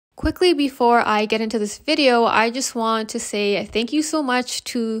Quickly before I get into this video, I just want to say thank you so much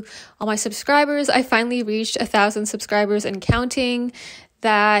to all my subscribers. I finally reached 1,000 subscribers and counting.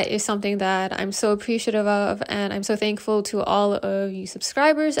 That is something that I'm so appreciative of, and I'm so thankful to all of you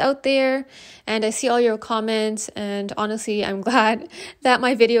subscribers out there. And I see all your comments, and honestly, I'm glad that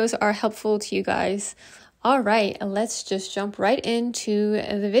my videos are helpful to you guys. All right, let's just jump right into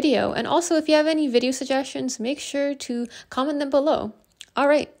the video. And also, if you have any video suggestions, make sure to comment them below. All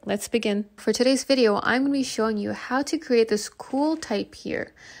right, let's begin. For today's video, I'm going to be showing you how to create this cool type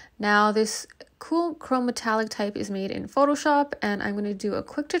here. Now, this cool chrome metallic type is made in Photoshop, and I'm going to do a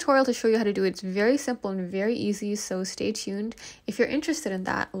quick tutorial to show you how to do it. It's very simple and very easy, so stay tuned. If you're interested in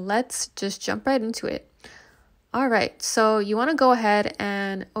that, let's just jump right into it. All right, so you want to go ahead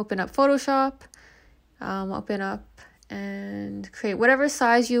and open up Photoshop, open up and create whatever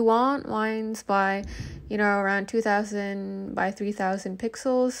size you want. Mine's by, around 2000 by 3000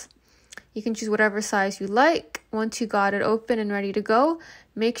 pixels. You can choose whatever size you like. Once you got it open and ready to go,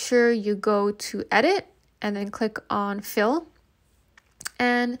 make sure you go to edit and then click on fill.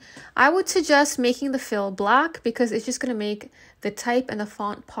 And I would suggest making the fill black because it's just going to make the type and the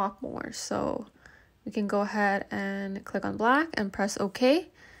font pop more. So we can go ahead and click on black and press OK.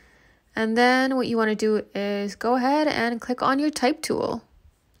 And then what you want to do is go ahead and click on your type tool.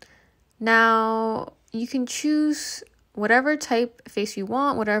 Now you can choose whatever typeface you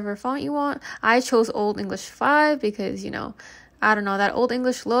want, whatever font you want. I chose Old English 5 because, I don't know, that Old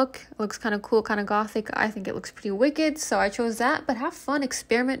English look looks kind of cool, kind of gothic. I think it looks pretty wicked, so I chose that. But have fun,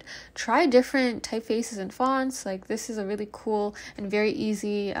 experiment, try different typefaces and fonts. Like, this is a really cool and very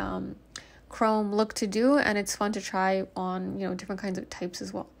easy Chrome look to do, and it's fun to try on, different kinds of types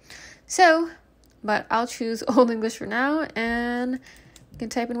as well. So, but I'll choose Old English for now, and you can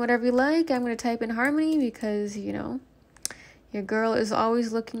type in whatever you like. I'm going to type in Harmony because, your girl is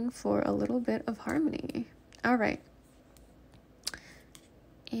always looking for a little bit of harmony. All right.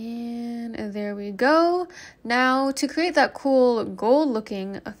 And there we go. Now, to create that cool gold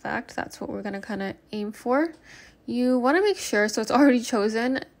looking effect, that's what we're going to kind of aim for. You want to make sure, so it's already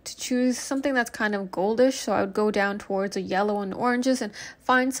chosen, to choose something that's kind of goldish. So I would go down towards the yellow and oranges and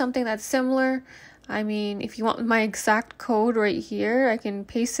find something that's similar. I mean, if you want my exact code right here, I can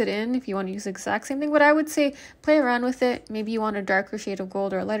paste it in if you want to use the exact same thing. But I would say play around with it. Maybe you want a darker shade of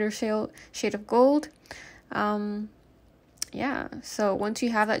gold or a lighter shade of gold. Yeah, so once you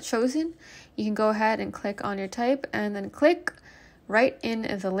have that chosen, you can go ahead and click on your type and then click right in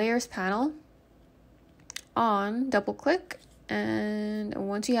the layers panel on, double click. And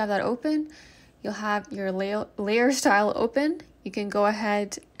once you have that open, you'll have your layer style open. You can go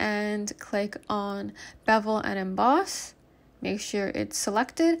ahead and click on bevel and emboss. Make sure it's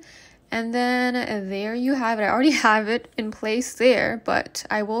selected. And then there you have it. I already have it in place there, but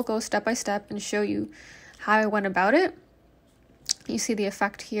I will go step by step and show you how I went about it. You see the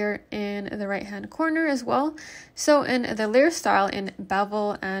effect here in the right hand corner as well. So in the layer style in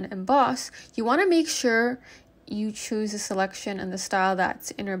bevel and emboss, you want to make sure you choose the selection and the style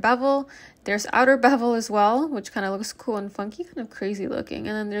that's inner bevel. There's outer bevel as well, which kind of looks cool and funky, kind of crazy looking.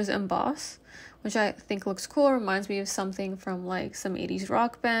 And then there's emboss, which I think looks cool. Reminds me of something from like some 80s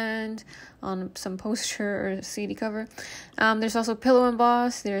rock band on some poster or CD cover. There's also pillow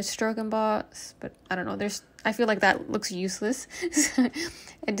emboss, there's stroke emboss, but I don't know, I feel like that looks useless.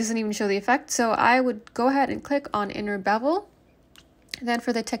 It doesn't even show the effect. So I would go ahead and click on inner bevel. Then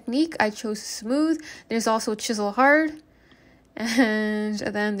for the technique, I chose smooth. There's also chisel hard. And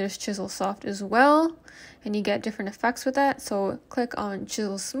then there's chisel soft as well. And you get different effects with that. So click on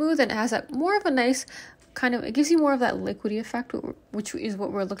chisel smooth, and it has that more of a nice kind of, it gives you more of that liquidy effect, which is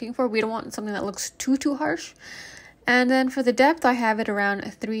what we're looking for. We don't want something that looks too harsh. And then for the depth, I have it around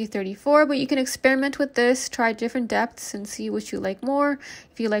 334, but you can experiment with this, try different depths and see which you like more.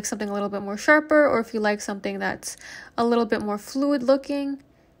 If you like something a little bit more sharper, or if you like something that's a little bit more fluid looking,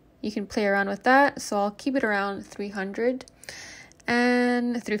 you can play around with that. So I'll keep it around 300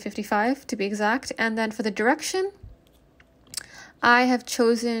 and 355 to be exact. And then for the direction, I have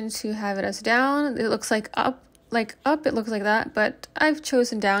chosen to have it as down. It looks like up, it looks like that, but I've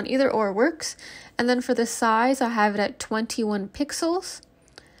chosen down. Either or works. And then for the size, I have it at 21 pixels.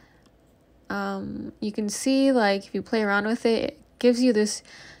 You can see, like, if you play around with it, it gives you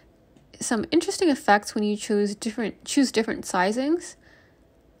some interesting effects when you choose different sizings.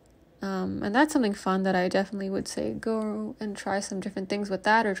 And that's something fun that I definitely would say go and try some different things with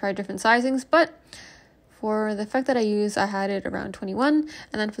that, or try different sizings. But for the effect that I use, I had it around 21.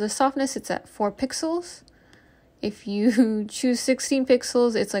 And then for the softness, it's at 4 pixels. If you choose 16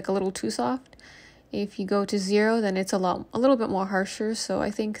 pixels, it's like a little too soft. If you go to 0, then it's a little bit more harsher. So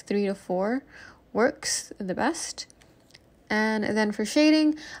I think 3 to 4 works the best. And then for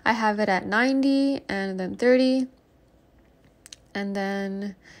shading, I have it at 90 and then 30. And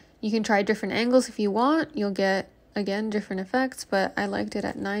then you can try different angles if you want. You'll get, again, different effects, but I liked it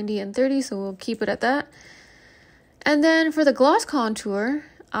at 90 and 30, so we'll keep it at that. And then for the gloss contour,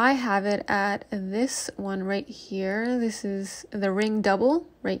 I have it at this one right here. This is the ring double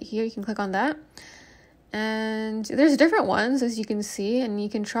right here. You can click on that. And there's different ones, as you can see, and you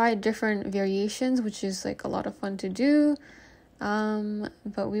can try different variations, which is like a lot of fun to do.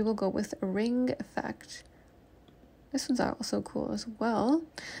 But we will go with a ring effect. This one's also cool as well.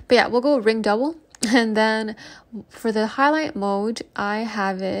 But yeah, we'll go ring double. And then for the highlight mode, I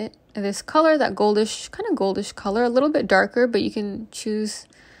have it this color, that goldish, kind of goldish color, a little bit darker, but you can choose,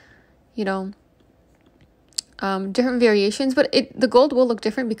 you know, different variations. But the gold will look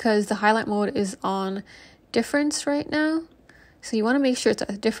different because the highlight mode is on difference right now. So you want to make sure it's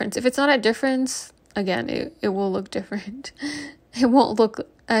at difference. If it's not at difference, again, it will look different. It won't look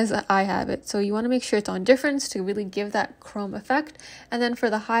as I have it. So you want to make sure it's on difference to really give that chrome effect. And then for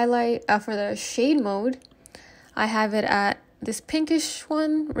the highlight, for the shade mode, I have it at this pinkish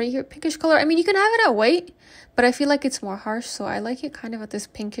one right here, pinkish color. I mean, you can have it at white, but I feel like it's more harsh. So I like it kind of at this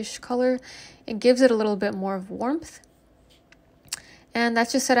pinkish color. It gives it a little bit more of warmth. And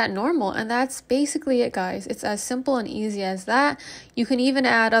that's just set at normal. And that's basically it, guys. It's as simple and easy as that. You can even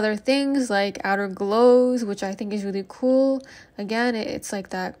add other things like outer glows, which I think is really cool. Again, it's like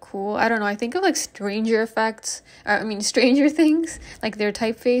that cool, I don't know, I think of like Stranger Effects, Stranger Things, like their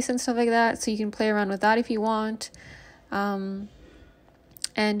typeface and stuff like that. So you can play around with that if you want. And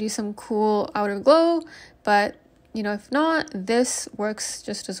do some cool outer glow. But you know, if not, this works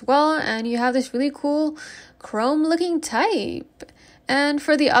just as well. And you have this really cool chrome looking type. And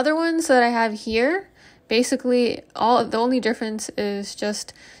for the other ones that I have here, basically the only difference is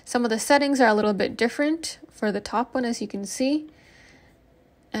just some of the settings are a little bit different for the top one, as you can see.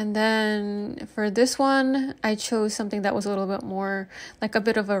 And then for this one, I chose something that was a little bit more like a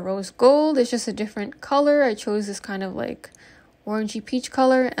bit of a rose gold. It's just a different color. I chose this kind of like orangey peach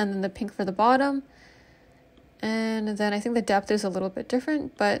color, and then the pink for the bottom. And then I think the depth is a little bit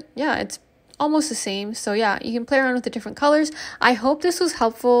different, but yeah, it's almost the same. So yeah, you can play around with the different colors. I hope this was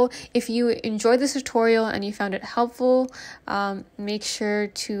helpful. If you enjoyed this tutorial and you found it helpful, make sure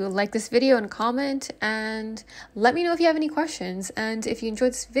to like this video and comment, and let me know if you have any questions. And if you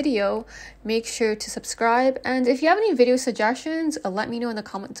enjoyed this video, make sure to subscribe. And if you have any video suggestions, let me know in the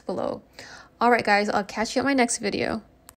comments below. All right, guys, I'll catch you at my next video.